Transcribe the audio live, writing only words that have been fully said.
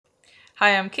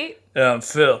Hi, I'm Kate. And I'm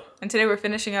Phil. And today we're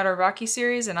finishing out our Rocky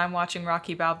series, and I'm watching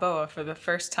Rocky Balboa for the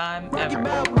first time ever.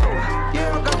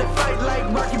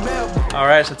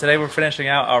 Alright, so today we're finishing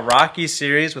out our Rocky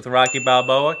series with Rocky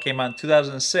Balboa. Came out in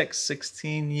 2006,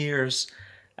 16 years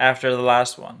after the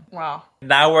last one. Wow.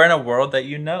 Now we're in a world that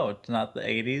you know. It's not the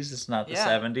 80s, it's not the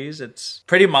 70s, it's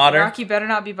pretty modern. Rocky better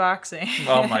not be boxing.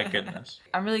 Oh my goodness.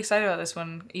 I'm really excited about this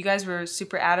one. You guys were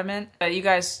super adamant, but you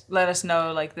guys let us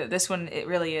know like that this one, it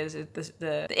really is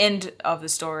the end of the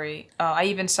story. I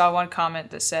even saw one comment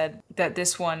that said that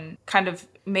this one kind of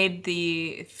made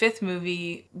the fifth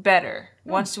movie better.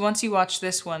 Once you watch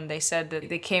this one, they said that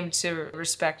they came to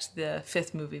respect the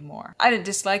fifth movie more. I didn't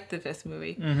dislike the fifth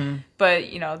movie,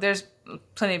 but you know, there's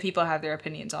plenty of people have their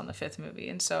opinions on the fifth movie,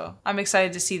 and so I'm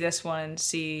excited to see this one and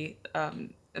see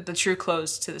the true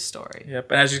close to the story.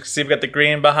 Yep, and as you can see, we've got the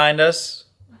green behind us.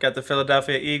 Got the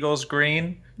Philadelphia Eagles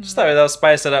green. Just thought that'll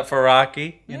spice it up for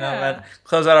Rocky. You know, and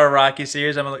close out our Rocky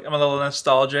series. I'm a little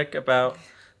nostalgic about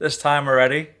this time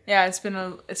already. Yeah, it's been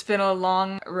a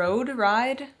long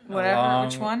ride, whatever,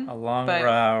 which one? A long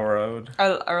road. A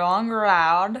long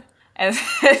road. And,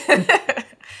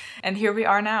 and here we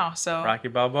are now, so. Rocky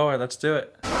Balboa, let's do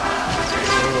it.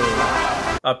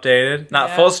 Updated. Not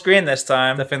full screen this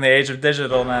time. Definitely the age of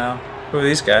digital now. Who are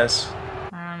these guys?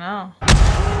 I don't know.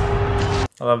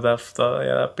 I love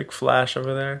that big flash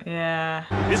over there. Yeah.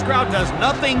 This crowd does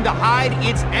nothing to hide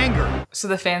its anger. So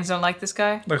the fans don't like this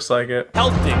guy? Looks like it.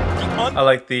 Helping. I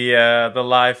like the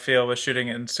live feel with shooting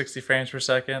it in 60 frames per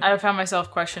second. I found myself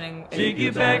questioning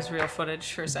if that was real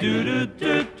footage for a second.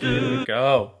 Here we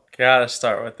go. Gotta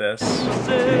start with this.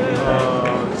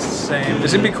 Oh, it's the same.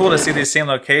 It's gonna be cool to see these same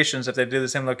locations if they do the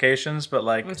same locations, but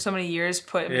like with so many years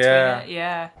put in between it.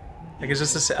 Yeah. Like it's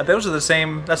just the same. Those are the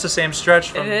same. That's the same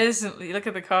stretch from. It is. You look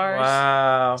at the cars.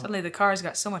 Wow. Suddenly the cars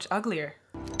got so much uglier.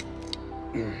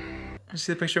 You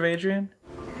see the picture of Adrian?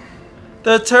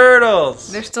 The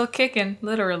turtles. They're still kicking,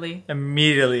 literally.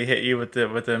 Immediately hit you with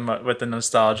the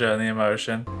nostalgia and the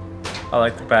emotion. I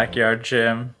like the backyard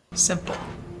gym. Simple.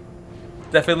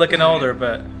 Definitely looking older,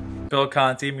 but Bill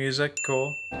Conti music,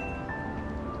 cool.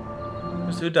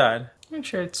 Who died? I'm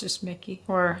sure it's just Mickey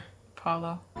or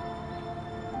Paulo.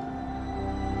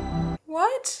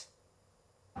 What?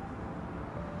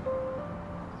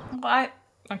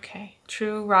 Okay.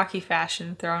 True Rocky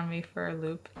fashion throwing me for a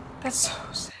loop. That's so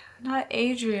sad. Not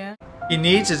Adrian. He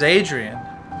needs his Adrian.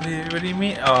 What do you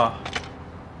mean? Oh.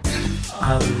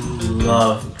 I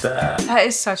love that. That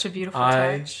is such a beautiful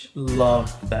touch. I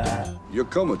love that. You're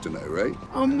coming tonight, right?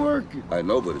 I'm working. I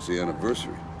know, but it's the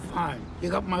anniversary. Fine. You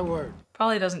got my word.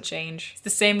 Probably doesn't change. It's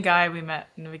the same guy we met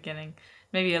in the beginning.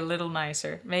 Maybe a little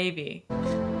nicer. Maybe.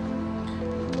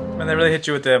 When they really hit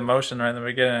you with the emotion right in the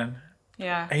beginning.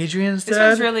 Yeah. Adrian's dead? This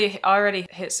one's really already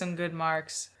hit some good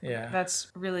marks. Yeah. That's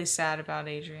really sad about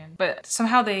Adrian. But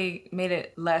somehow they made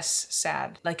it less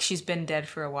sad. Like she's been dead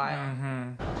for a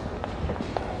while.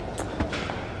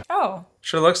 Oh.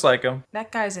 Sure looks like him.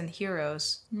 That guy's in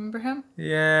Heroes. Remember him?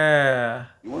 Yeah.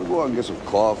 You want to go out and get some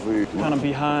coffee? Kind of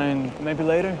behind. Maybe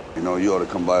later? You know, you ought to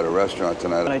come by the restaurant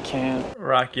tonight. I can't.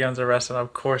 Rocky owns a restaurant.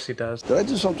 Of course he does. Did I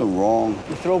do something wrong?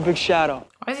 You throw a big shadow.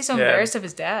 Why is he so embarrassed of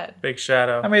his dad? Big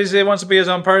shadow. I mean, he wants to be his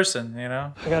own person, you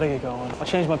know? I gotta get going. I'll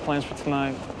change my plans for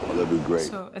tonight. Oh, that'd be great.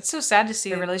 So it's so sad to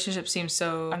see the relationship seem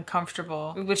so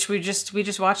uncomfortable. Which we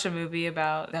just watched a movie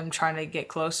about them trying to get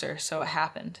closer, so it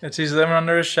happened. It's he's living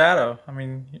under his shadow. I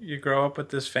mean, you grow up with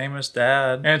this famous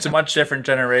dad, and it's a much different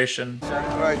generation. All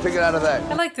right, take it out of that.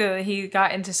 I like that he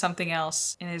got into something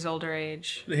else in his older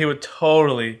age. He would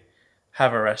totally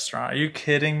have a restaurant. Are you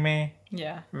kidding me?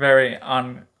 Yeah. Very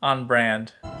on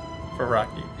brand for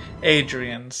Rocky.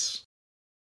 Adrian's.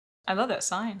 I love that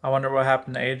sign. I wonder what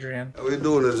happened to Adrian. How you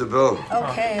doing, Isabel?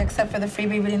 Okay, except for the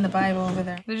freebie reading the Bible over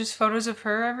there. There's just photos of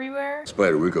her everywhere.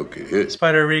 Spider Rico get hit.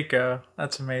 Spider Rico.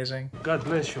 That's amazing. God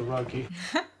bless you, Rocky.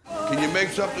 Can you make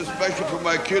something special for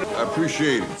my kid? I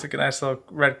appreciate it. It's like a nice little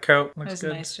red coat. Looks That's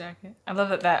good. a nice jacket. I love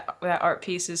that art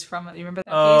piece is from it. You remember that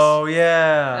piece? Oh,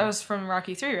 yeah. That was from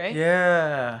Rocky 3, right?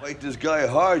 Yeah. Fight this guy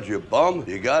hard, you bum.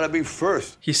 You gotta be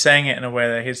first. He sang it in a way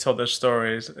that he's told those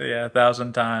stories,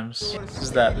 1,000 times. This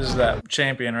is that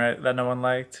champion, right? That no one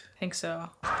liked. I think so.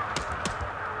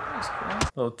 That was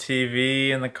cool. Little TV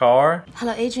in the car.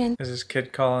 Hello, Adrian. Is this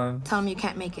kid calling? Tell him you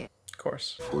can't make it. Of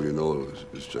course. Before you know it,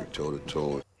 it's like toe to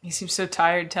toe. He seems so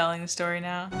tired telling the story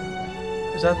now.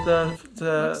 Is that the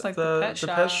Looks like the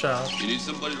pet shop. You need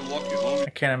somebody to walk you home?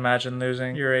 I can't imagine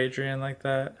losing your Adrian like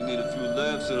that. You need a few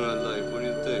laughs in our life. What do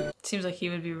you think? Seems like he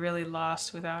would be really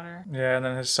lost without her. Yeah, and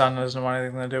then his son doesn't want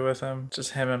anything to do with him.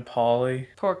 Just him and Paulie.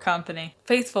 Poor company.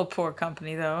 Faithful poor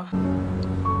company, though.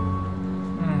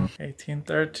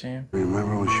 1813.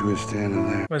 Remember when she was standing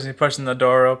there? Wasn't he pushing the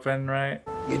door open, right?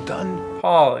 You done?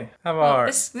 Polly, have a heart.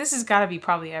 This has got to be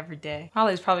probably every day.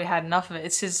 Polly's probably had enough of it.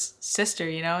 It's his sister,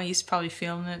 you know? He's probably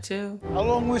feeling it too. How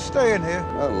long we staying here?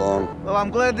 Not long. Well, I'm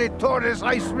glad they tore this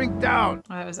ice rink down.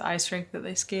 Oh, that was the ice rink that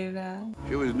they skated at.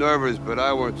 She was nervous, but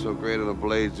I weren't so great on the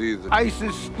blades either. Ice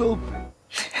is stupid.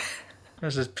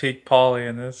 This is peak Polly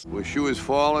in this. When she was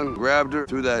falling, grabbed her,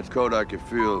 threw that coat I could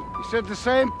feel. You said the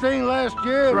same thing last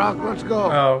year. Rock, let's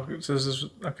go. Oh, so this is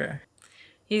okay.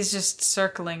 He's just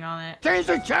circling on it. Change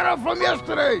the channel from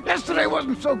yesterday. Yesterday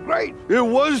wasn't so great. It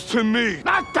was to me.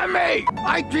 Not to me.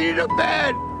 I treated her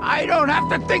bad. I don't have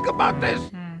to think about this.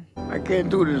 I can't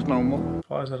do this no more.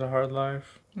 Polly's had a hard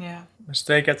life. Yeah.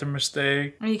 Mistake after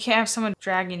mistake. I mean, you can't have someone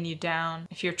dragging you down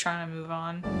if you're trying to move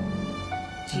on.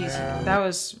 Jeez, Yeah. that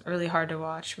was really hard to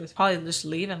watch with Polly just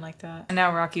leaving like that. And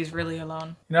now Rocky's really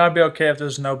alone. You know, I'd be okay if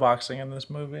there's no boxing in this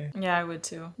movie. Yeah, I would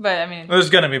too. But I mean, There's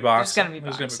gonna be boxing.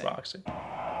 There's gonna be boxing.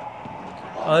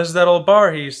 Oh, this is that old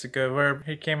bar he used to go where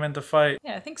he came in to fight.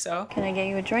 Yeah, I think so. Can I get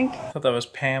you a drink? I thought that was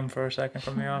Pam for a second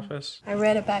from The Office. I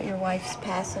read about your wife's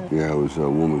passing. Yeah, it was a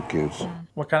woman cancer.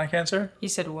 What kind of cancer? He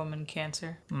said woman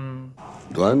cancer.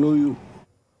 Do I know you?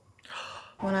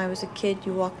 When I was a kid,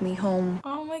 you walked me home,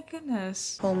 Oh my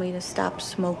goodness. told me to stop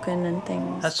smoking and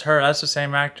things. That's her. That's the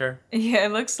same actor. Yeah,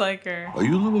 it looks like her. Are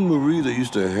you little Marie that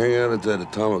used to hang out at that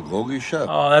atomic hoagie shop?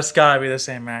 Oh, that's gotta be the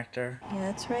same actor. Yeah,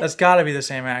 that's right. That's gotta be the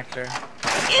same actor.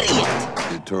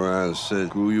 They turned around and said,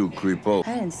 screw you, creepo.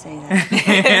 I didn't say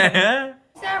that.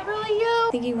 Is that really you? I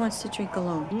think he wants to drink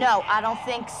alone. No, I don't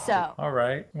think so. All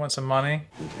right. Want some money?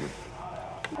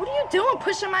 What are you doing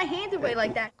pushing my hand away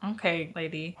like that? Okay,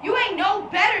 lady. You ain't no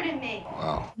better than me.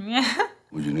 Wow. Yeah.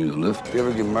 Would you need a lift? You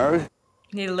ever get married?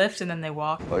 Need a lift and then they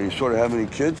walk. Are you sort of have any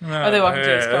kids? Oh, they walk into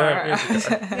his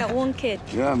Yeah, car. I got one kid.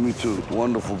 Yeah, me too.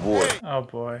 Wonderful boy. Oh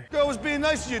boy. Girl was being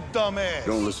nice to you, dumbass.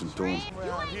 Don't listen to him.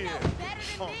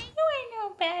 You ain't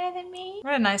no better than me.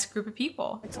 What a nice group of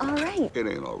people. It's all right. It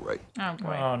ain't all right. Oh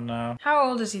boy. Oh no. How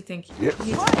old does he think he Yeah.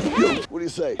 Yo, what do you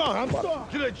say?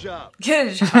 Good job.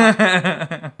 Good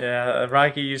job. Yeah,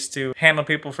 Rocky used to handle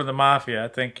people for the mafia. I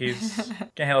think he's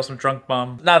can handle some drunk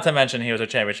bum. Not to mention he was a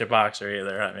championship boxer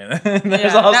either. I mean,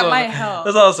 there's Yeah, also that might help.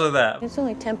 There's also that. It's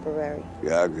only temporary.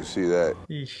 Yeah, I can see that.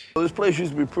 Yeesh. Well, this place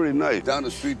used to be pretty nice. Down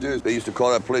the street there, they used to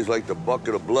call that place like the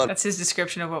bucket of blood. That's his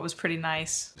description of what was pretty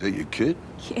nice. Is that your kid?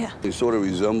 Yeah. He sort of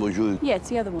resembles you. Yeah, it's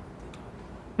the other one.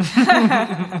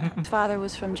 His father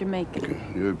was from Jamaica.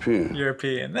 European.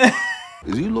 European.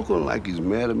 Is he looking like he's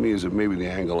mad at me? Or is it maybe the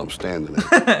angle I'm standing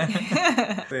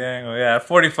at? The angle, yeah.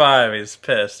 45, he's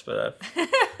pissed, but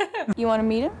You want to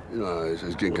meet him? You know, it's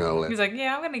getting kind of late. He's like,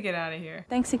 yeah, I'm gonna get out of here.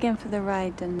 Thanks again for the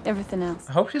ride and everything else.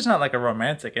 I hope she's not like a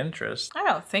romantic interest. I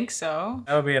don't think so.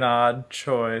 That would be an odd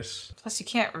choice. Plus, you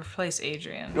can't replace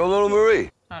Adrian. Yo, little Marie,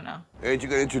 Oh no. ain't you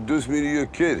gonna introduce me to your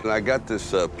kid? And I got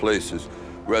this place, this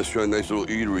restaurant, nice little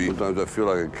eatery. Sometimes I feel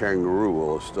like a kangaroo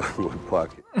all stuck in my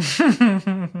pocket.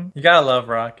 You gotta love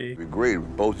Rocky. It'd be great if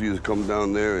both of you come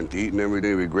down there and eat and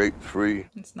everything. It'd be great, free.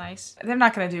 It's nice. They're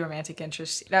not gonna do romantic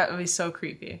interest. That would be so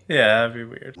creepy. Yeah, that'd be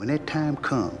weird. When that time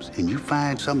comes and you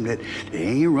find something that they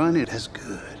ain't running, that's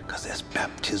good. Because that's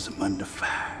baptism under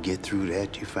fire. Get through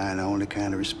that, you find the only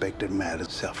kind of respect that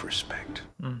matters, self-respect.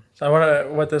 So I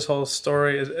wonder what this whole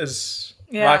story is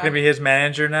Yeah. Rocky gonna be his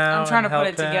manager now? I'm trying to and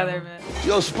put help it him? together, but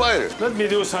Yo, Spider, Let me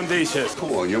do some dishes.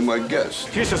 come on, you're my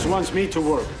guest. Jesus wants me to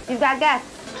work. You got gas.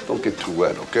 Don't get too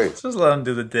wet, okay? Just let him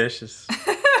do the dishes.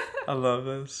 I love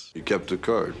this. You kept the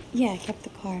card. Yeah, I kept the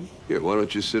card. Here, why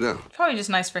don't you sit down? probably just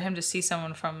nice for him to see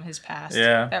someone from his past.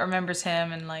 Yeah. That remembers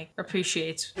him and like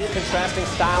appreciates. Contrasting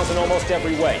styles in almost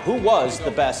every way. Who was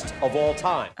the best of all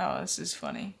time? Oh, this is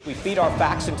funny. We feed our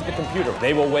facts into the computer.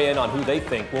 They will weigh in on who they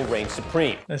think will reign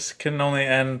supreme. This can only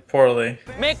end poorly.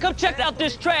 Man, come check out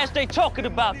this trash. They talking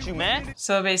about you, man.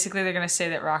 So basically, they're gonna say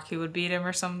that Rocky would beat him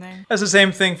or something. That's the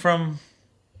same thing from,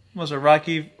 what was it,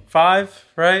 Rocky 5,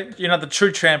 right? You're not the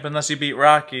true champ unless you beat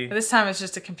Rocky. But this time it's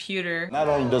just a computer. Not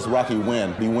only does Rocky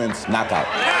win, he wins knockout.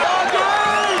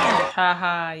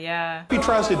 Haha, yeah. If he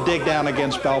tries to dig down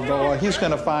against Balboa, he's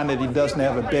going to find that he doesn't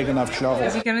have a big enough shovel.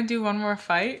 Is he gonna do one more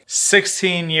fight?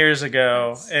 16 years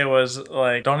ago, it was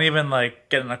like, don't even like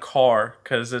get in a car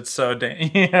because it's so you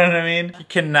know what I mean? You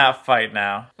cannot fight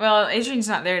now. Well, Adrian's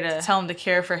not there to tell him to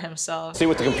care for himself. See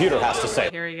what the computer has to say.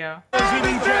 Here we go.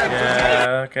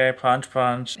 Yeah, okay, punch,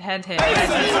 punch. Head hit.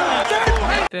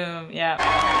 Head hit. Boom, yeah.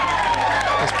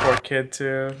 This poor kid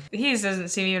too. He doesn't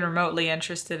seem even remotely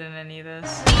interested in any of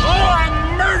this. Oh!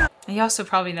 He also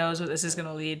probably knows what this is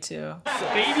gonna lead to.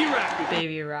 Baby Rocky.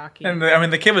 Baby Rocky. And I mean,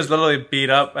 the kid was literally beat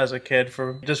up as a kid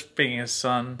for just being his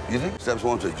son. You think Steps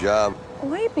wants a job?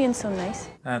 Why are you being so nice?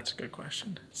 That's a good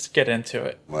question. Let's get into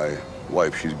it. My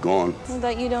wife, she's gone. Well,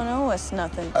 that you don't owe us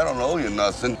nothing. I don't owe you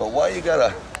nothing, but why you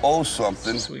gotta owe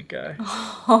something? Sweet guy.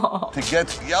 To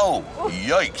get, yo,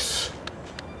 yikes.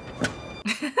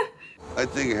 I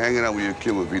think hanging out with your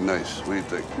kid would be nice. What do you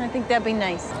think? I think that'd be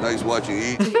nice. Nice watching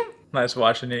you eat. Nice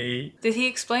watching you eat. Did he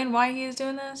explain why he is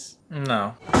doing this?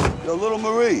 No. Yo, little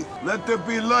Marie, let there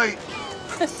be light.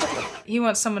 He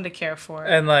wants someone to care for.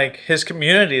 And like his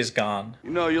community is gone. You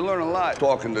know, you learn a lot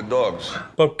talking to dogs.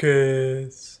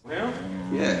 Buckets.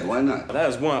 Yeah, why not? That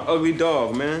is one ugly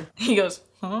dog, man. He goes,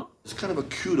 huh? It's kind of a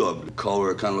cute dog. The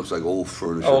color, it kind of looks like old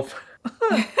furniture. Oh.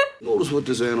 Notice what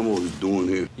this animal is doing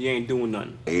here. He ain't doing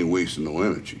nothing. Ain't wasting no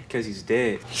energy. Because he's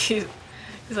dead. He's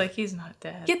like, he's not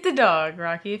dead. Get the dog,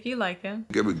 Rocky, if you like him.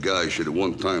 Every guy should at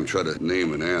one time try to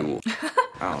name an animal.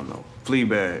 I don't know.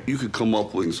 Fleabag. You could come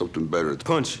up with something better.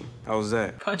 Punchy. How's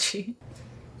that? Punchy.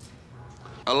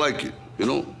 I like it, you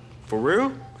know? For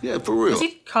real? Yeah, for real. Is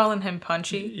he calling him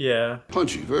Punchy? Yeah.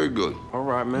 Punchy, very good. All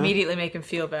right, man. Immediately make him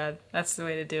feel bad. That's the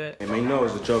way to do it. Hey, man, you know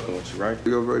I was joking with you, right?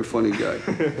 You're a very funny guy.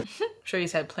 I'm sure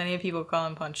he's had plenty of people call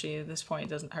him Punchy. At this point, it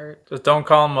doesn't hurt. Just don't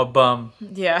call him a bum.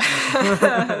 Yeah.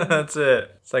 That's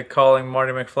it. It's like calling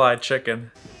Marty McFly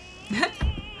chicken.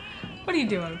 What are you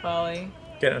doing, Polly?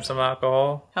 Getting him some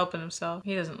alcohol. Helping himself.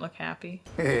 He doesn't look happy.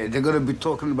 Hey, they're gonna be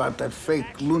talking about that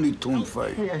fake Looney Tune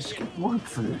fight. Hey, I skipped work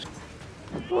for this.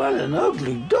 What an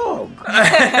ugly dog.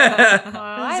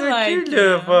 I like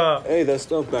him. Hey, that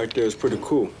stuff back there is pretty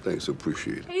cool. Thanks,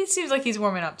 appreciate it. He seems like he's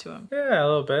warming up to him. Yeah, a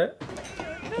little bit.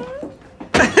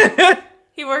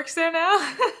 He works there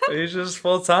now? He's just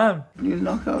full time. You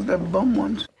knock out that bum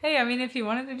once. Hey, I mean, if he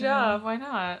wanted a job, why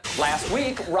not? Last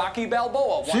week, Rocky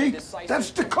Balboa See?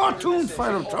 That's the cartoon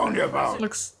fight I'm telling you about.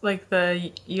 Looks like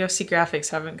the UFC graphics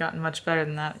haven't gotten much better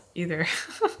than that either.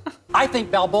 I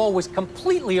think Balboa was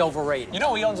completely overrated. You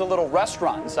know he owns a little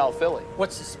restaurant in South Philly.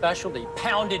 What's his specialty?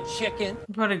 Pounded chicken?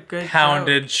 What a good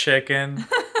Pounded joke. chicken.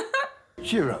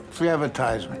 Cheer up. Free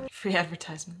advertisement. Free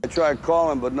advertisement. I tried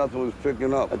calling, but nothing was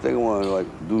picking up. I think I want to, like,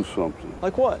 do something.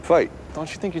 Like what? Fight. Don't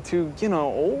you think you're too,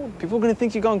 old? People are gonna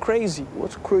think you're going crazy.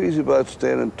 What's crazy about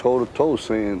standing toe-to-toe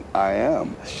saying, I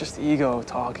am? It's just ego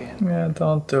talking. Yeah,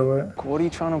 don't do it. What are you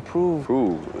trying to prove?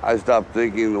 Prove. I stopped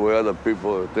thinking the way other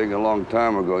people are thinking a long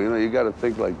time ago. You know, you got to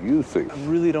think like you think. I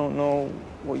really don't know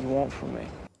what you want from me.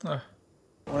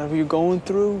 Whatever you're going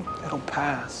through, it'll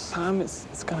pass. Time,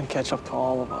 it's gonna catch up to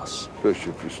all of us.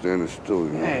 Especially if you're standing still,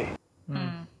 you know? Hey.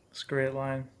 It's a great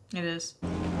line. It is.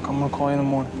 I'm gonna call you in the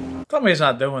morning. Tell me he's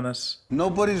not doing this.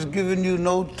 Nobody's giving you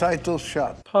no title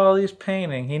shot. Paulie's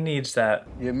painting. He needs that.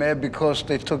 You're mad because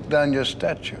they took down your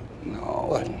statue. No.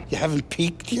 What? You haven't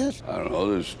peeked yet? I don't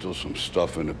know. There's still some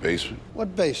stuff in the basement.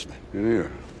 What basement? In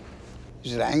here.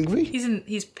 Is it angry?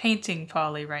 He's painting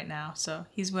Polly right now, so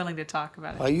he's willing to talk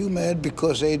about it. Are you mad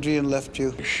because Adrian left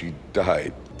you? She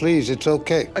died. Please, it's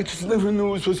okay. I just never knew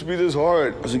it was supposed to be this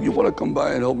hard. I said, you want to come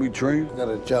by and help me train? I got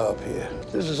a job here.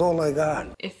 This is all I got.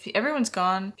 If everyone's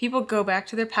gone, people go back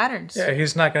to their patterns. Yeah,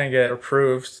 he's not gonna get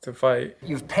approved to fight.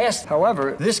 You've passed.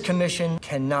 However, this commission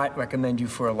cannot recommend you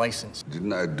for a license.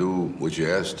 Didn't I do what you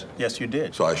asked? Yes, you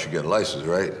did. So I should get a license,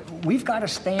 right? We've got to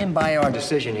stand by our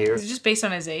decision here. Is it just based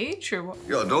on his age, or what?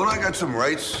 Yo, don't I got some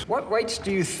rights? What rights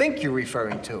do you think you're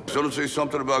referring to? Someone say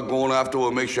something about going after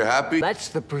what makes you happy? That's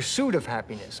the pursuit of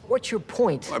happiness. What's your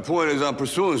point? My point is I'm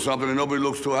pursuing something and nobody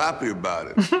looks too happy about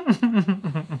it.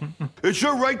 It's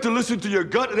your right to listen to your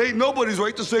gut. It ain't nobody's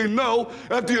right to say no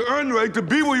after you earn the right to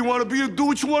be where you want to be and do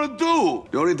what you want to do.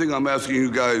 The only thing I'm asking you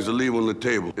guys to leave on the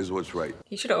table is what's right.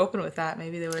 He should have opened with that.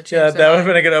 Maybe they would have changed. Yeah, that would have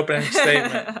been a good opening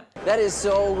statement. That is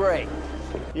so great.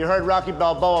 You heard Rocky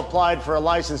Balboa applied for a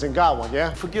license and got one,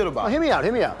 yeah? Forget about it. Hear me out,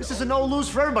 hear me out. This is a no-lose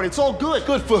for everybody. It's all good.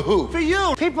 Good for who? For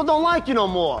you. People don't like you no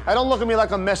more. I don't look at me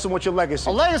like I'm messing with your legacy.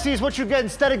 A legacy is what you get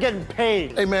instead of getting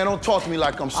paid. Hey, man, don't talk to me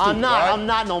like I'm stupid, I'm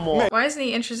not no more. Why isn't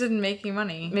he interested in making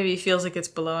money? Maybe he feels like it's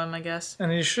below him, I guess.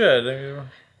 And he should. I mean,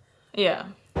 Yeah.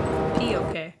 Pee,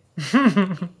 okay.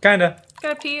 Kinda.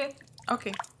 Gotta pee.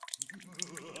 Okay.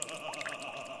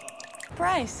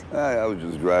 Bryce. I was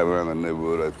just driving around the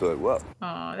neighborhood. I thought, well.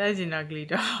 Oh, that's an ugly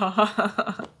dog.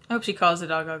 I hope she calls the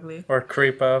dog ugly. Or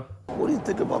creepo. What do you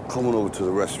think about coming over to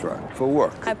the restaurant for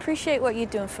work? I appreciate what you're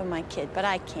doing for my kid, but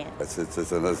I can't. It's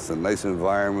a nice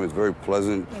environment. It's very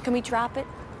pleasant. Yeah, can we drop it?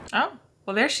 Oh,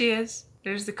 well, there she is.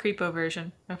 There's the creepo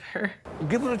version of her.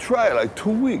 Give it a try, like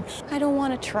 2 weeks. I don't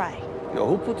want to try. Yo,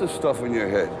 who put this stuff in your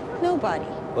head? Nobody.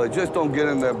 Well, just don't get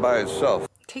in there by itself.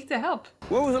 take the help.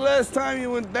 When was the last time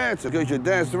you went dancing? Because you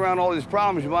danced around all these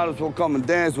problems, you might as well come and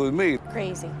dance with me.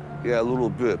 Crazy. Yeah, a little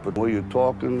bit, but when you're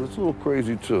talking, it's a little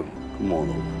crazy too. Come on,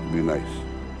 though. Be nice.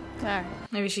 All right.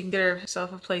 Maybe she can get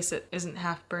herself a place that isn't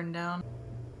half burned down.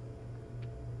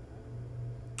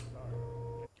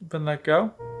 Been let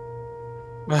go?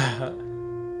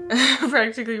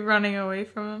 Practically running away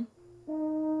from him.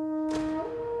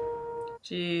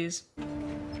 Jeez.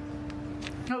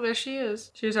 Oh, there she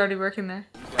is. She was already working there.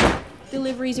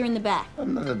 Deliveries are in the back.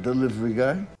 I'm not a delivery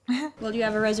guy. Well, do you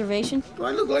have a reservation? Do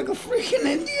I look like a freaking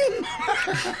Indian?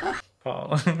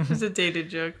 Paul. There's a dated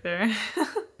joke there.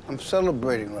 I'm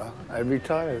celebrating, Rock. I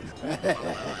retired.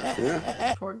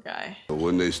 Yeah. Poor guy. But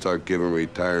when they start giving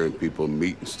retiring people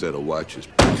meat instead of watches.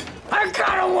 I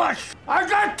got a watch! I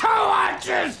got 2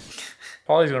 watches!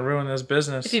 Paulie's gonna ruin this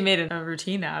business. If he made a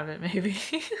routine out of it, maybe.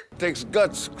 Takes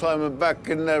guts climbing back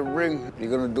in that ring.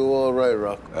 You're gonna do all right,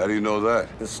 Rock. How do you know that?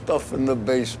 The stuff in the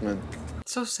basement.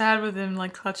 It's so sad with him,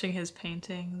 like, clutching his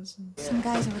paintings. Some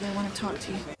guys over there want to talk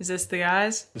to you. Is this the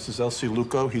guys? This is L.C.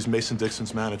 Luco. He's Mason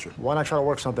Dixon's manager. Why not try to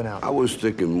work something out? I was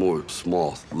thinking more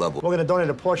small level. We're gonna donate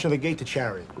a portion of the gate to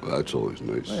charity. Well, that's always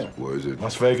nice. Yeah. Where is it?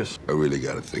 Las Vegas. I really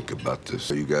got to think about this.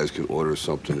 So you guys can order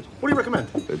something. What do you recommend?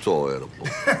 It's all edible.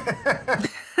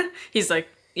 He's like,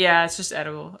 yeah, it's just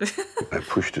edible. I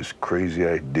pushed this crazy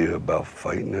idea about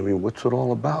fighting. I mean, what's it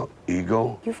all about?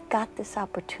 Ego? You've got this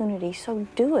opportunity, so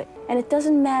do it. And it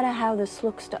doesn't matter how this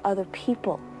looks to other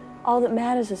people. All that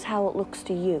matters is how it looks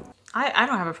to you. I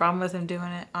don't have a problem with him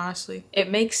doing it, honestly.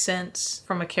 It makes sense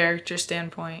from a character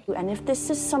standpoint. And if this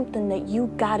is something that you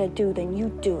gotta do, then you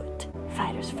do it.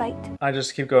 Fighters fight. I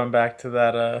just keep going back to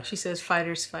that, She says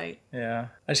fighters fight. yeah.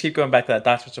 I just keep going back to that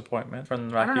doctor's appointment from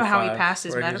Rocky I don't know how he 5, passed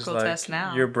his where he's medical like, test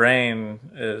now. Your brain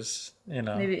is, you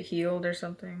know. Maybe it healed or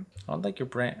something. I don't think your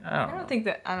brain, I don't know. think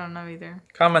that, I don't know either.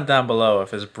 Comment down below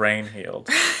if his brain healed.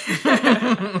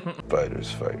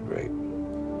 Fighters fight, right?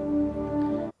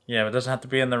 Yeah, but it doesn't have to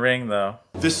be in the ring, though.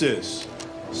 This is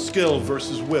skill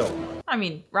versus will. I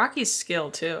mean, Rocky's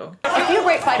skill, too. A few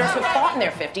great fighters have fought in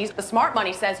their 50s. The smart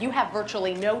money says you have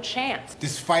virtually no chance.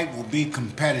 This fight will be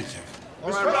competitive.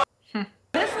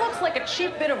 This looks like a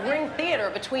cheap bit of ring theater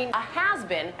between a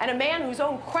has-been and a man whose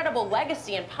own credible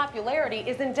legacy and popularity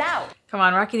is in doubt. Come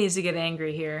on, Rocky needs to get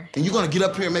angry here. And you gonna get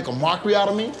up here and make a mockery out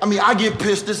of me? I mean, I get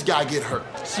pissed, this guy get hurt.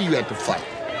 See you at the fight.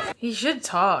 He should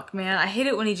talk, man. I hate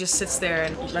it when he just sits there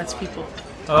and lets people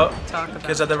talk about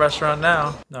Kids at the restaurant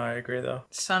now. No, I agree, though.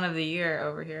 Son of the year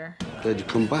over here. Glad you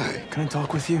come by. Can I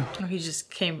talk with you? Oh, he just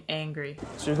came angry.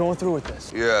 So you're going through with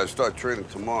this? Yeah, I start training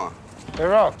tomorrow. Hey,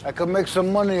 Rock, I could make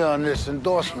some money on this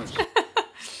endorsement.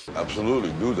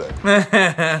 Absolutely, do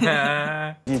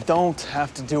that. You don't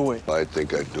have to do it. I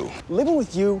think I do. Living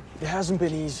with you, it hasn't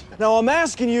been easy. Now, I'm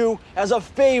asking you as a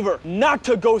favor not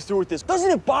to go through with this. Doesn't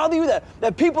it bother you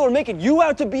that people are making you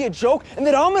out to be a joke and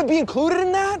that I'm gonna be included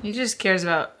in that? He just cares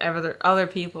about other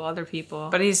people.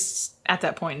 But he's at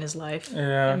that point in his life.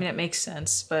 Yeah. I mean, it makes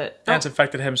sense, but... That's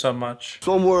affected him so much.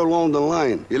 Somewhere along the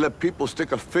line, you let people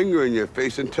stick a finger in your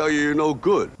face and tell you you're no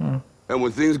good. And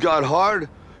when things got hard,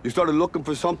 you started looking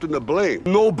for something to blame.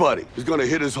 Nobody is gonna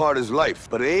hit as hard as life.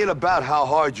 But it ain't about how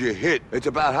hard you hit. It's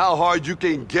about how hard you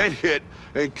can get hit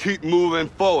and keep moving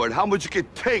forward. How much you can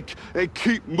take and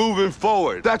keep moving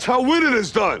forward. That's how winning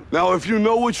is done. Now, if you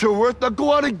know what you're worth, now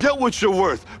go out and get what you're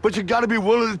worth. But you gotta be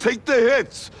willing to take the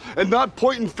hits and not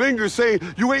pointing fingers saying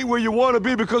you ain't where you wanna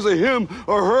be because of him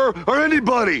or her or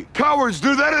anybody. Cowards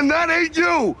do that and that ain't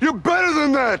you. You're better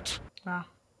than that. Wow.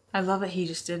 I love that he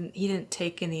didn't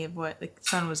take any of what the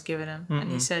son was giving him.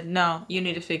 And he said, no, you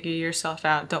need to figure yourself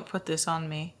out. Don't put this on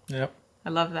me. Yep. I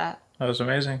love that. That was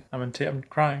amazing. I'm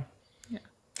crying. Yeah.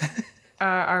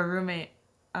 Our roommate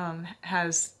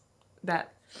has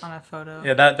that on a photo.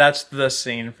 Yeah, that's the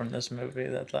scene from this movie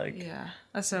that, like... Yeah,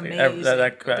 that's amazing.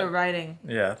 The writing.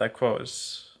 Yeah, that quote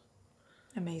is...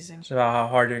 amazing. It's about how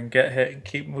hard you can get hit and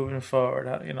keep moving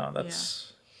forward. You know, that's...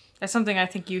 Yeah. That's something I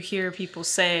think you hear people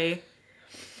say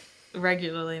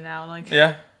regularly now, like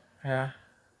yeah.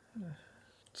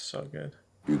 It's so good.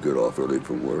 You get off early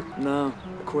from work? No,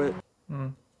 I quit.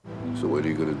 So what are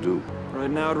you gonna do? Right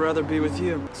now, I'd rather be with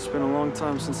you. It's been a long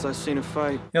time since I've seen a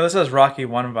fight. Yeah, this has Rocky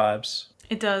 1 vibes.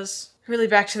 It does. Really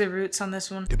back to the roots on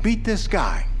this one. To beat this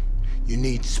guy, you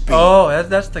need speed. Oh,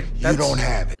 that's you don't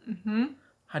have it.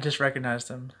 I just recognized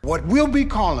him. What we'll be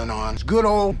calling on is good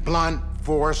old blunt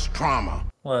force trauma.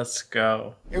 Let's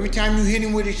go. Every time you hit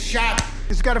him with his shot,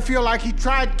 it's gotta feel like he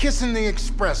tried kissing the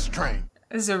express train.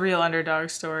 This is a real underdog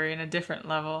story in a different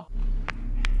level.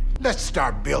 Let's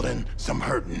start building some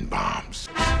hurting bombs.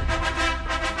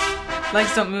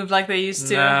 Legs don't move like they used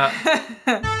to. Nah.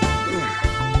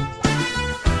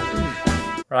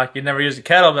 Rocky never used a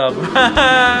kettlebell.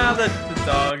 the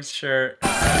dog's shirt.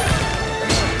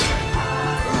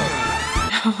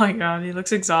 Oh my god, he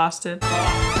looks exhausted. There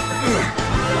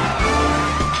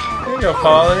you go,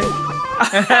 Paulie.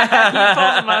 He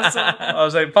pulled muscle. I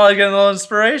was like, Paulie's getting a little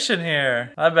inspiration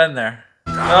here. I've been there.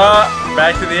 Oh,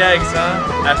 back to the eggs,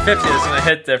 huh? At 50, it's gonna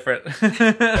hit different.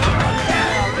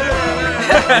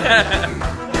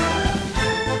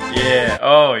 Yeah,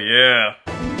 oh yeah.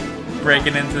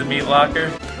 Breaking into the meat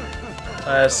locker.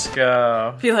 Let's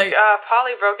go. Be like,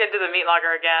 Polly broke into the meat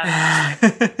locker again.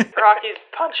 Rocky's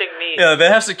punching meat. Yeah, they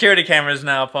have security cameras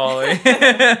now, Paulie.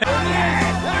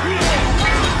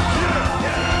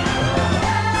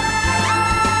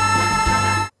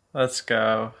 Let's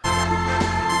go.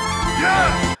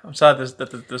 I'm sad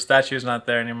that the statue's not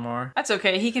there anymore. That's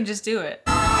okay, he can just do it.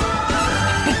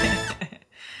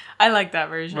 I like that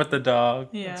version. With the dog.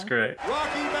 Yeah. That's great.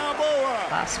 Rocky Balboa.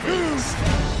 Las Vegas.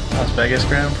 Las Vegas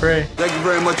Grand Prix. Thank you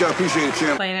very much. I appreciate it,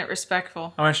 champ. Playing it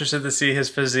respectful. I'm interested to see his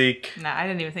physique. Nah, I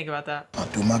didn't even think about that. I'll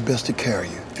do my best to carry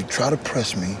you. If you try to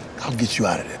press me, I'll get you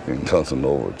out of there. You ain't nothing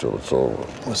over till it's over.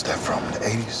 What's that from, the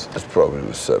 80s? That's probably in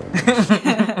the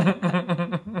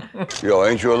 70s. Yo,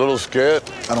 ain't you a little scared?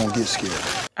 I don't get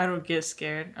scared. I don't get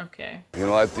scared. Okay. You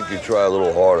know, I think you try a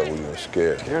little harder when you're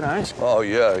scared. Scared? I ain't scared. Oh,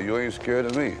 yeah, you ain't scared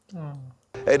of me. Oh.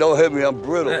 Hey, don't hit me, I'm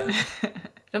brittle.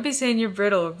 Don't be saying you're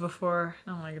brittle before.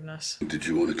 Oh my goodness. Did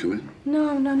you want to come in?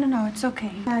 No, it's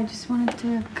okay. I just wanted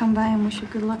to come by and wish you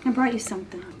good luck. I brought you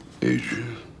something.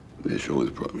 Adrian, they always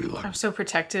brought me luck. I'm so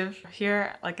protective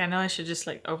here. Like, I know I should just,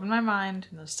 like, open my mind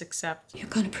and just accept. You're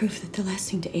gonna prove that the last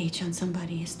thing to age on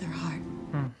somebody is their heart.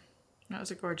 That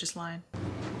was a gorgeous line.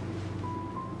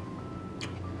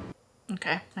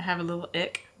 Okay, I have a little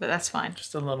ick, but that's fine.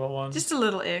 Just a little one. Just a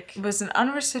little ick. It was an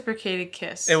unreciprocated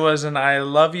kiss. It was an I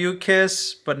love you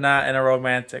kiss, but not in a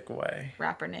romantic way.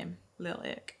 Rapper name, Lil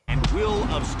Ick. And Will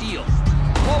of Steel.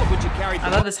 All of which you carried. I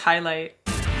love this highlight.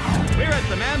 We're at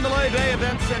the Mandalay Bay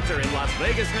Event Center in Las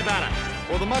Vegas, Nevada,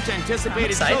 for the much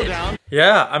anticipated showdown.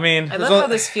 Yeah, I mean, I love how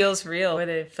this feels real, the way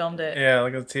they filmed it. Yeah,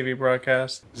 like a TV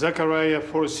broadcast. Zachariah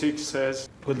 46 says,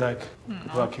 "Good luck,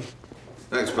 Rocky."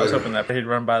 Thanks, I was hoping that he'd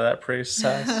run by that priest's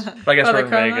house. But I guess we're in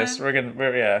Vegas. We're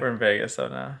in Vegas though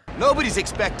now. Nobody's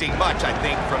expecting much, I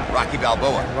think, from Rocky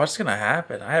Balboa. What's gonna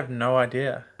happen? I have no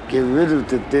idea. Get rid of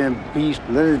the damn beast.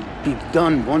 Let it be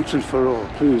done once and for all.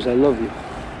 Please, I love you.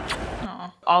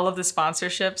 All of the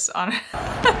sponsorships on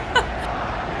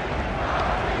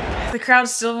The crowd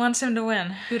still wants him to win.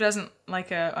 Who doesn't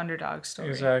like a underdog story?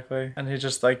 Exactly. And he's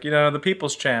just like, you know, the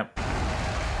people's champ.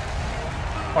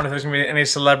 I wonder if there's gonna be any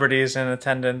celebrities in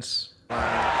attendance.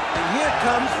 And here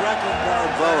comes Rocky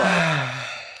Balboa.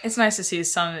 It's nice to see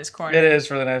his son in his corner. It is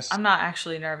really nice. I'm not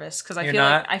actually nervous because I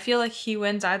feel like he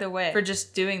wins either way for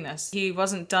just doing this. He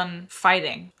wasn't done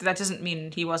fighting. That doesn't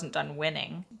mean he wasn't done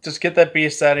winning. Just get that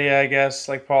beast out of you, I guess,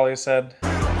 like Paulie said.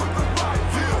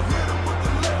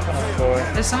 Oh boy.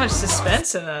 There's so much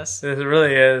suspense in this. It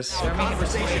really is.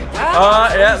 Oh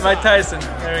yeah, Mike Tyson.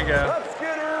 There we go.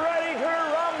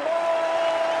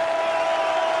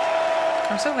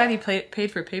 I'm so glad he paid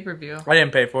for pay-per-view. I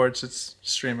didn't pay for it, it's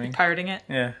streaming. Pirating it?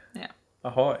 Yeah. Yeah.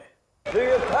 Ahoy.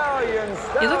 The Italian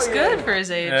He looks good for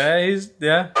his age.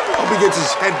 Yeah, Hope he gets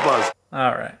his head buzzed.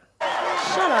 Alright.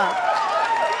 Shut up.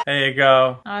 There you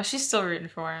go. She's still rooting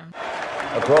for him.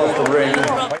 Across the ring.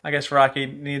 I guess Rocky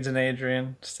needs an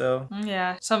Adrian still.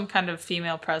 Yeah, some kind of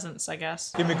female presence, I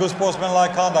guess. Give me good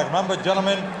sportsmanlike conduct. Remember,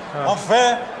 gentlemen, I'm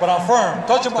fair, but I'm firm.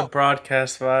 Touch him The up.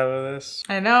 broadcast vibe of this.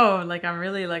 I know, like I'm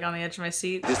really like on the edge of my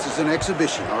seat. This is an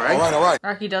exhibition, all right? All right.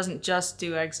 Rocky doesn't just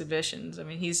do exhibitions. I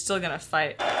mean, he's still gonna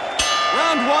fight.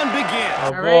 Round one begins. Oh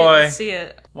All boy. right, let's see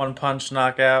it. One punch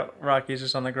knockout. Rocky's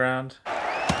just on the ground.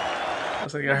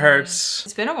 Looks like it hurts.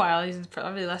 It's been a while. He's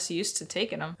probably less used to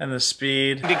taking them. And the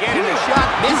speed. To get in a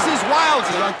shot, misses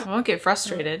wildly. I won't get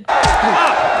frustrated.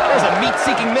 There's a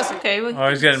meat-seeking missile. Okay, well, Oh,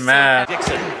 he's getting mad.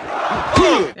 Dixon.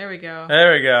 there we go.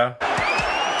 There we go.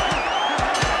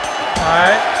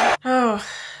 Alright. Oh,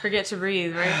 forget to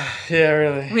breathe, right? Yeah,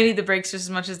 really. We need the breaks just as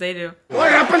much as they do.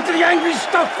 What happened to the angry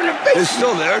stuff in the face? It's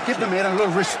still there. Give the man a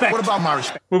little respect. What about my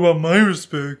respect? What about my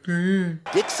respect?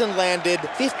 Dixon landed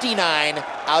 59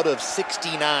 out of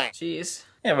 69. Jeez.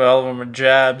 Yeah, but all of them are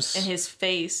jabs. In his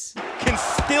face. Can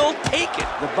still take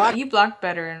it. You blocked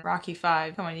better in Rocky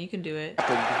 5. Come on, you can do it.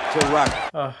 To Rocky.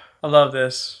 Oh, I love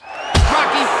this.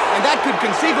 Rocky, and that could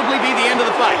conceivably be the end of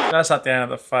the fight. That's not the end of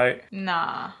the fight.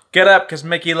 Nah. Get up, because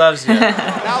Mickey loves you.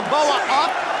 Balboa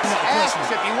up,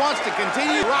 asks if he wants to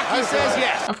continue. Rocky says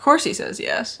yes. Of course he says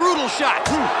yes. Brutal shot.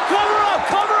 Cover up!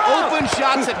 Cover up! Open shot.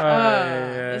 shots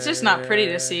at... It's just not pretty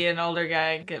to see an older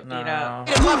guy get beat up.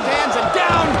 Left hands and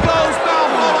down goes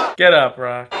Balboa. Get up,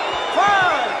 Rock.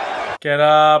 5, Get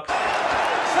up.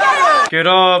 7. Get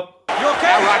up. You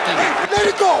okay, Rocky? Let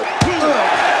it go.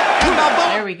 And Balboa.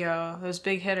 There we go. Those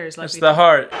big hitters. Like That's the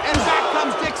heart. And back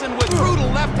comes Dixon with brutal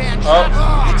left-hand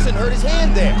shot. Dixon hurt his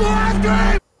hand there. Go after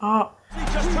him. Oh. He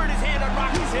just turned his hand on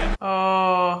Rocky's hip.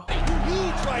 Oh.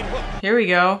 Huge right hook. Here we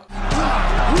go.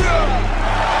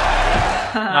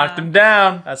 Knocked him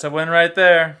down. That's a win right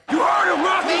there.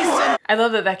 I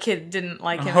love that kid didn't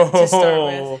like him to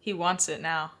start with. He wants it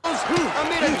now. Amid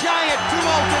a giant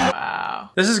tumult. Wow.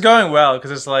 This is going well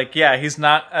because it's like, yeah, he's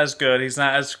not as good, he's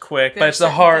not as quick, but it's the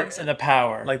heart and the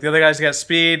power. Like the other guy's got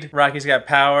speed, Rocky's got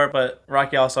power, but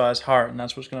Rocky also has heart, and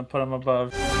that's what's gonna put him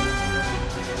above.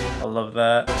 I love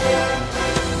that.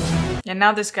 And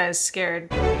now this guy's scared.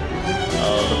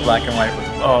 Oh, the black and white with,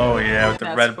 oh yeah, with the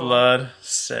That's red cool. blood.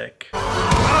 Sick.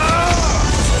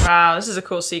 Wow, this is a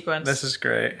cool sequence. This is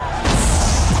great.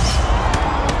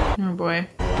 Oh boy.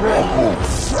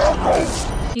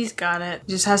 He's got it.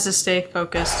 Just has to stay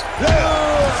focused.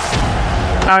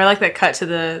 Oh, I like that cut to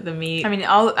the meat. I mean,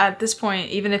 at this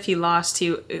point, even if he lost,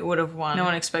 he would have won. No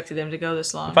one expected him to go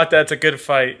this long. The fact that it's a good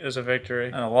fight is a victory.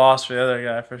 And a loss for the other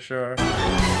guy, for sure.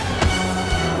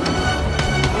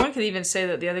 One could even say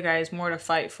that the other guy is more to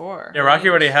fight for. Yeah, Rocky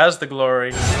already has the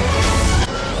glory.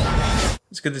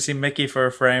 It's good to see Mickey for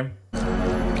a frame.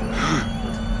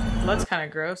 Blood's kind of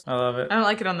gross. I love it. I don't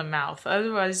like it on the mouth.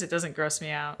 Otherwise, it doesn't gross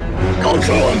me out. Go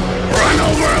to him! Run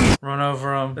over him! Run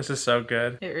over him. This is so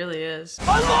good. It really is.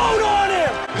 Unload on him!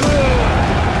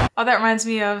 Oh, that reminds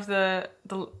me of the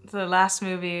last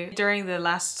movie. During the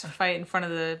last fight in front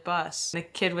of the bus, the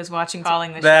kid was watching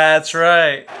calling the That's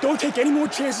right. Don't take any more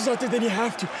chances out there than you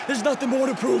have to. There's nothing more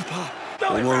to prove, Pop.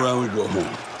 One more round, we go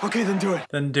home. Okay, then do it.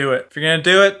 Then do it. If you're gonna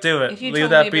do it, do it. If you Leave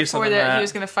told that me beast on before the that mat. he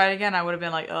was gonna fight again, I would have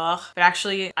been like, ugh. But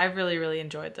actually, I really, really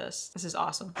enjoyed this. This is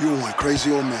awesome. You're one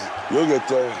crazy old man. You'll get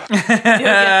there. You'll get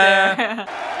there.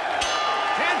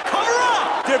 And cover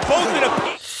up. They're both in a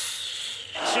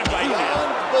right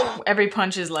now. Every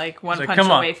punch is like one He's like, punch "Come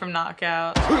on." away from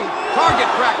knockout. Target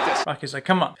practice. Rocky's like,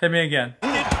 come on, hit me again.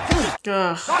 Ugh.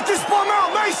 Knock this bum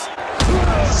out, Mace.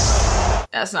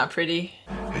 That's not pretty.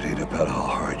 It ain't about how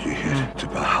hard you hit. It's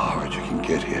about how hard you can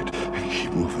get hit and keep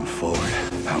moving forward.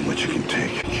 How much you can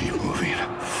take and keep moving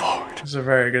forward. This is a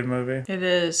very good movie. It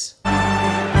is.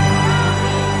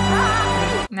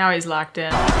 Now he's locked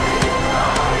in.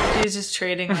 He's just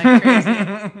trading like crazy.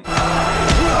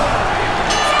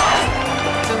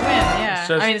 It's a win, yeah.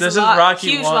 Just- I mean, it's this a is lot, Rocky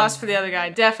huge won. loss for the other guy.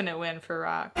 Definite win for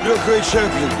Rock. You're a great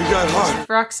champion. You got heart. If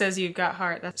Rock says you've got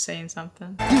heart, that's saying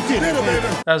something. You did it, baby.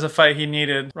 That was the fight he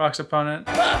needed. Rock's opponent.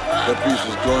 That piece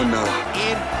is gone now.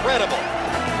 Incredible.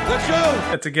 Let's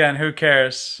go. It's again, who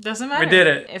cares? Doesn't matter. We did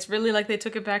it. It's really like they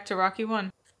took it back to Rocky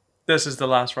 1. This is the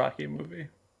last Rocky movie.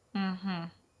 Mm-hmm.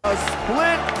 A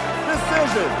split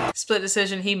decision. Split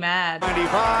decision, he mad.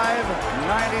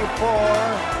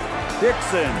 95-94.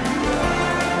 Dixon.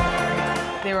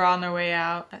 They were on their way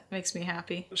out. That makes me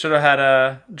happy. Should have had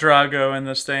a Drago in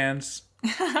the stands.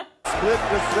 Split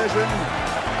decision.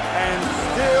 And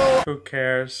still. Who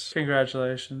cares?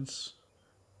 Congratulations.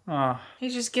 Oh. He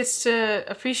just gets to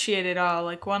appreciate it all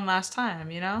like one last time,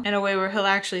 you know? In a way where he'll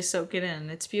actually soak it in.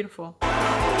 It's beautiful. The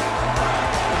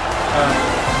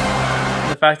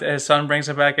fact that his son brings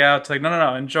it back out to like,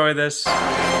 no, enjoy this.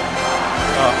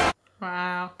 Oh.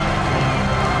 Wow.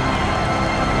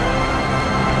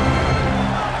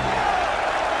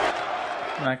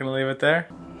 I'm not gonna leave it there.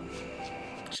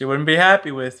 She wouldn't be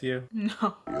happy with you.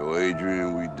 No. Yo,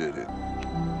 Adrian, we did it.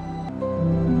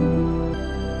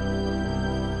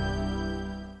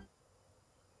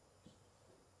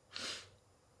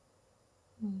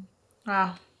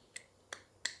 Wow.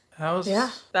 That was, Yeah,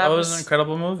 that was an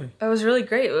incredible movie. That was really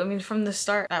great. I mean, from the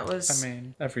start, that was... I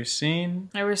mean, every scene.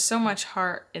 There was so much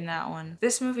heart in that one.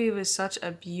 This movie was such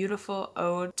a beautiful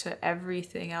ode to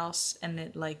everything else, and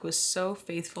it like was so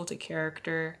faithful to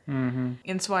character. Mm-hmm.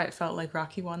 And that's why it felt like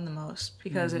Rocky won the most,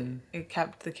 because it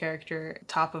kept the character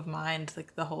top of mind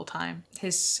like the whole time.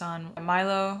 His son,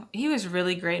 Milo, he was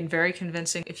really great and very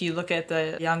convincing. If you look at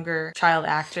the younger child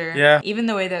actor, Yeah. even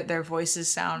the way that their voices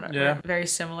sound Yeah. are very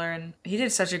similar, and he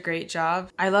did such a great great job.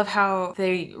 I love how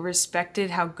they respected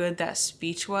how good that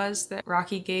speech was that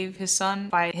Rocky gave his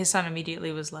son. His son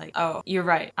immediately was like, oh, you're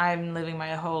right. I'm living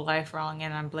my whole life wrong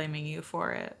and I'm blaming you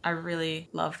for it. I really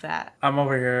love that. I'm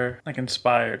over here like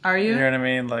inspired. Are you? You know what I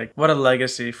mean? Like, what a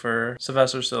legacy for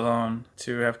Sylvester Stallone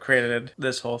to have created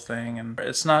this whole thing. And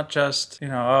it's not just, you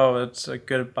know, oh, it's a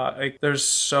good like, there's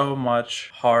so much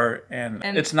heart and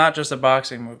it's not just a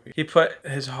boxing movie. He put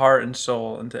his heart and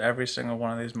soul into every single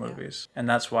one of these movies. And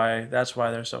that's why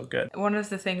they're so good. One of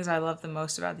the things I love the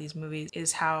most about these movies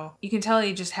is how you can tell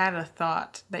he just had a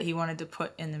thought that he wanted to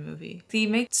put in the movie. He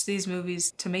makes these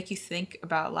movies to make you think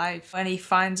about life, and he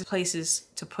finds places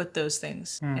to put those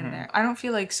things in there. I don't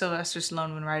feel like Sylvester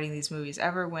Stallone, when writing these movies,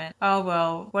 ever went, oh,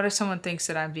 well, what if someone thinks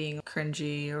that I'm being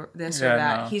cringy or this or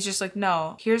that? No. He's just like,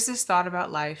 no, here's this thought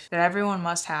about life that everyone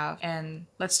must have, and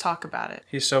let's talk about it.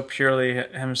 He's so purely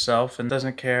himself and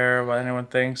doesn't care what anyone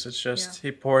thinks. It's just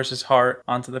he pours his heart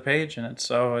onto the page, and it's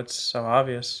so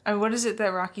obvious. And what is it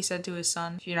that Rocky said to his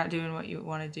son? If you're not doing what you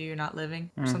want to do, you're not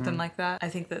living. Something like that. I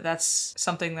think that that's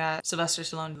something that Sylvester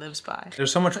Stallone lives by.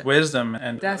 There's so much wisdom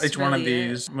in each one of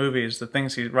these movies. The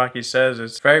things Rocky says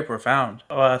is very profound.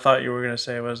 What I thought you were going to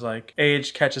say was like,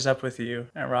 age catches up with you.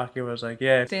 And Rocky was like,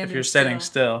 yeah, if you're standing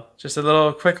still. Just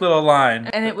a quick little line.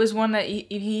 And it was one that he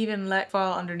even let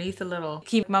fall underneath a little.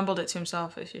 He mumbled it to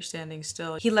himself, if you're standing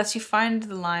still. He lets you find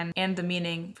the line and the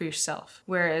meaning for yourself.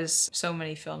 Whereas so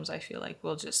many films, I feel like,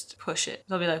 will just push it.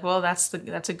 They'll be like, well, that's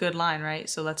a good line, right?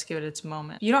 So let's give it its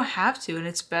moment. You don't have to, and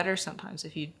it's better sometimes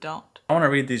if you don't. I want to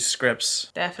read these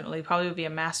scripts. Definitely. Probably would be a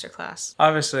masterclass.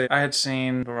 Obviously, I had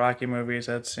seen the Rocky movies.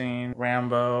 I had seen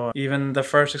Rambo, even the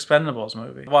first Expendables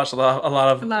movie. I watched a lot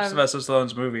of Sylvester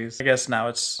Stallone's movies. I guess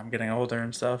now I'm getting older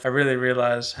and stuff. I really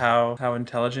realize how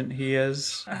intelligent he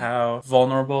is, how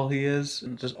vulnerable he is,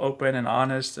 and just open and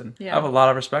honest. And I have a lot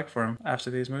of respect for him after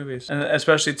these movies. And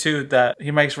especially, too, that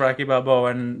he makes Rocky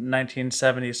Balboa in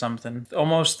 1970-something.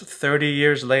 Almost 30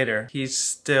 years later, he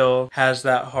still has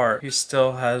that heart. He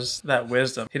still has that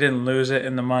wisdom. He didn't lose it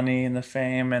in the money and the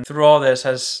fame, and through all this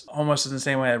has, almost in the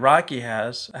same way that Rocky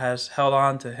has held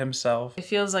on to himself. It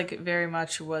feels like it very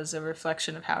much was a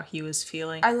reflection of how he was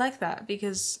feeling. I like that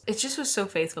because it just was so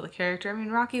faithful to character. I mean,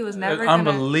 Rocky was never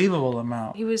unbelievable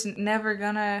amount. He was never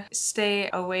gonna stay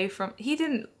away from. He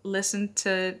didn't listen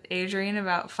to Adrian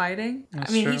about fighting.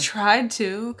 That's I mean, true. He tried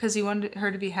to because he wanted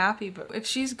her to be happy. But if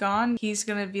she's gone, he's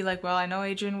gonna be like, well, I know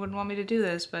Adrian wouldn't want me to do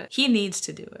this, but he needs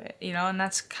to do it, you know. And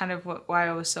that's kind of why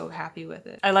I was so happy with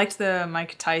it. I liked the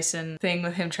Mike Tyson thing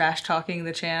with him trash talking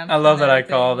the champ. I love that I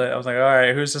called it. I was like, all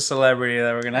right, who's the celebrity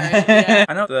that we're gonna? Yeah.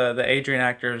 I know the Adrian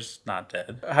actor's not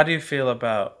dead. How do you feel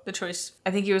about the choice?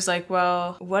 I think he was like,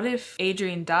 well, what if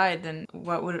Adrian died? Then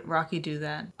what would Rocky do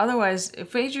then? Otherwise,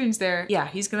 if Adrian's there, yeah,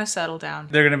 he's gonna settle down.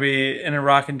 They're gonna be in a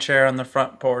rocking chair on the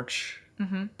front porch.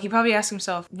 He probably asked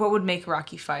himself, what would make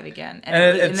Rocky fight again?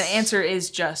 And the answer is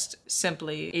just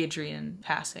simply Adrian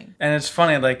passing. And it's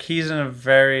funny, like, he's in a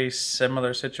very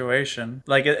similar situation.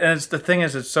 Like, and the thing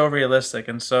is, it's so realistic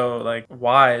and so, like,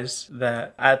 wise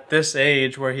that at this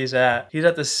age where he's at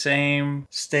the same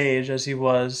stage as he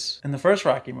was in the first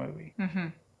Rocky movie. You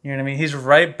know what I mean? He's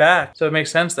right back. So it makes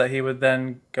sense that he would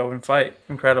then go and fight.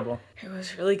 Incredible. It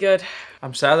was really good.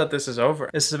 I'm sad that this is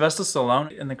over. Is Sylvester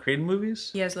Stallone in the Creed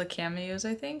movies? He has like cameos,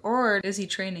 I think. Or is he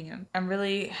training him? I'm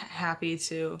really happy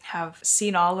to have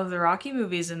seen all of the Rocky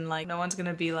movies and like no one's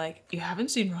gonna be like, you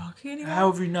haven't seen Rocky anymore?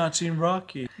 How have you not seen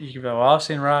Rocky? You can go, well, I've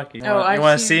seen Rocky. You Oh,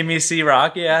 want to see me see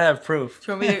Rocky? I have proof.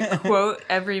 Do you want me to quote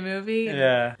every movie?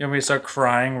 Yeah. You want me to start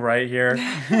crying right here?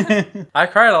 I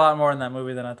cried a lot more in that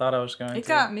movie than I thought I was going to. It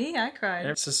got me. I cried.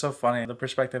 It's just so funny, the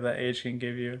perspective that age can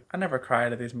give you. I never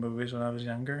cried at these movies when I was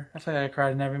younger. I feel like I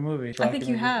cried in every movie. I think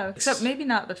you have. Except maybe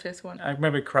not the fifth one. I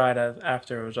maybe cried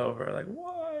after it was over. Like,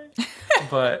 why?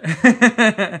 But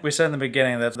we said in the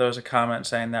beginning that there was a comment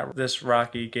saying that this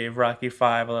Rocky gave Rocky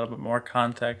 5 a little bit more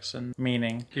context and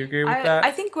meaning. Do you agree with that?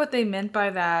 I think what they meant by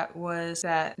that was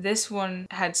that this one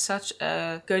had such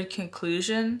a good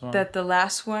conclusion that the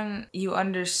last one, you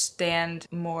understand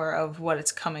more of what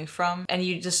it's coming from and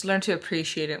you just learn to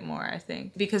appreciate it more, I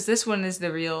think. Because this one is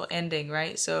the real ending,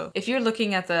 right? So if you're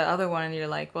looking at the other one and you're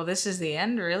like, well, this is the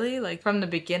end, really? Like from the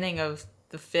beginning of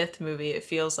the fifth movie, it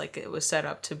feels like it was set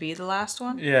up to be the last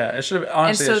one. Yeah, it should have,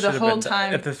 honestly, and so it should the have whole been,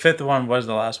 time, if the fifth one was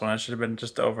the last one, it should have been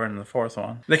just over in the fourth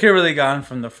one. They could have really gone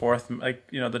from the fourth, like,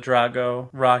 you know, the Drago,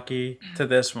 Rocky, to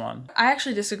this one. I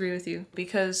actually disagree with you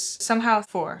because somehow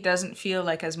 4 doesn't feel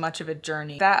like as much of a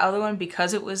journey. That other one,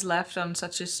 because it was left on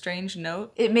such a strange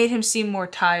note, it made him seem more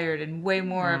tired and way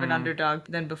more of an underdog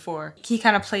than before. He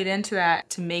kind of played into that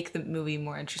to make the movie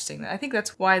more interesting. I think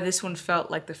that's why this one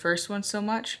felt like the first one so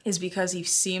much, is because he he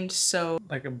seemed so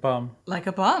like a bum. Like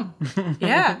a bum.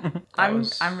 Yeah. I'm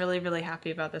really, really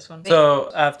happy about this one.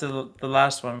 So after the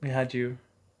last one, we had you.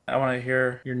 I want to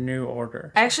hear your new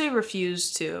order. I actually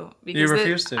refuse to. Because you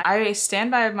refuse to? I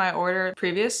stand by my order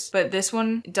previous, but this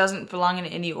one doesn't belong in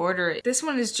any order. This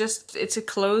one is just, it's a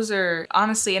closer,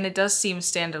 honestly, and it does seem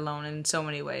standalone in so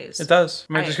many ways. It does.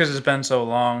 I mean, just because it's been so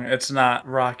long, it's not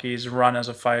Rocky's run as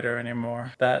a fighter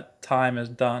anymore. That time is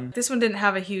done. This one didn't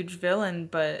have a huge villain,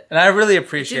 but... And I really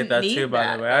appreciate that too,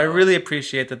 by the way. I really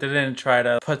appreciate that they didn't try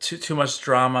to put too much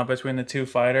drama between the two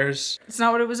fighters. It's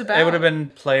not what it was about. It would have been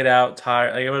played out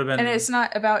tired. Like, it would have been... And it's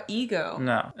not about ego.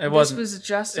 No, it wasn't. This was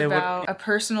just about a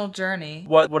personal journey.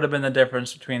 What would have been the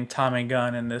difference between Tommy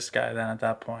Gunn and this guy then at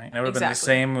that point? It would have been the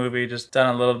same movie, just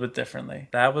done a little bit differently.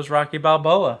 That was Rocky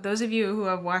Balboa. Those of you who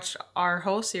have watched our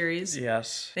whole series,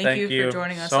 yes, thank you for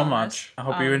joining us so much. This. I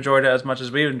hope you enjoyed it as much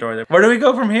as we enjoyed it. Where do we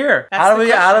go from here? How do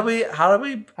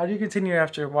you continue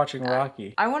after watching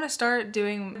Rocky? I want to start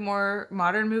doing more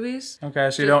modern movies. Okay,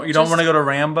 so you don't want to go to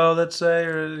Rambo, let's say,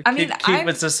 or keep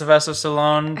it to Sylvester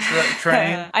Stallone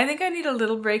train. I think I need a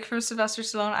little break from Sylvester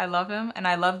Stallone. I love him and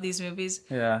I love these movies.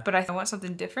 Yeah. But I want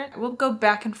something different. We'll go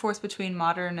back and forth between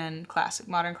modern and classic.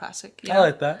 Modern, classic. I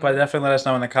like that. But definitely let us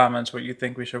know in the comments what you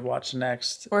think we should watch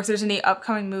next. Or if there's any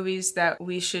upcoming movies that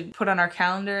we should put on our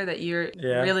calendar that you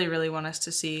really, really want us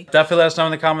to see. Definitely let us know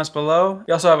in the comments below.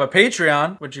 You also have a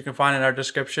Patreon, which you can find in our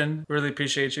description. Really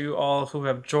appreciate you all who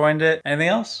have joined it. Anything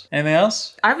else? Anything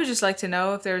else? I would just like to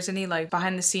know if there's any like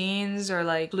behind the scenes or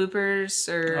like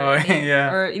bloopers or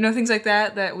or things like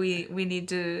that we need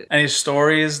to... Any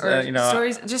stories that,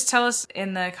 stories, just tell us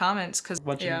in the comments, because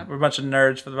we're a bunch of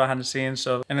nerds for the behind the scenes.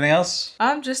 So anything else?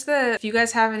 Just that if you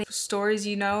guys have any stories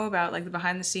about like the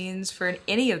behind the scenes for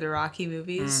any of the Rocky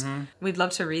movies, we'd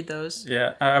love to read those.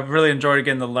 Yeah, I've really enjoyed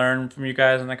getting to learn from you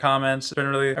guys in the comments. It's been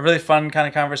a really fun kind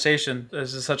of conversation.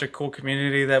 This is such a cool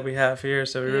community that we have here,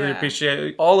 so we really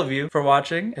appreciate all of you for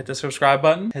watching. Hit the subscribe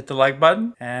button, hit the like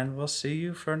button, and we'll see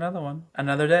you for another one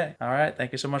another day. All right,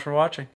 thank you so much for watching.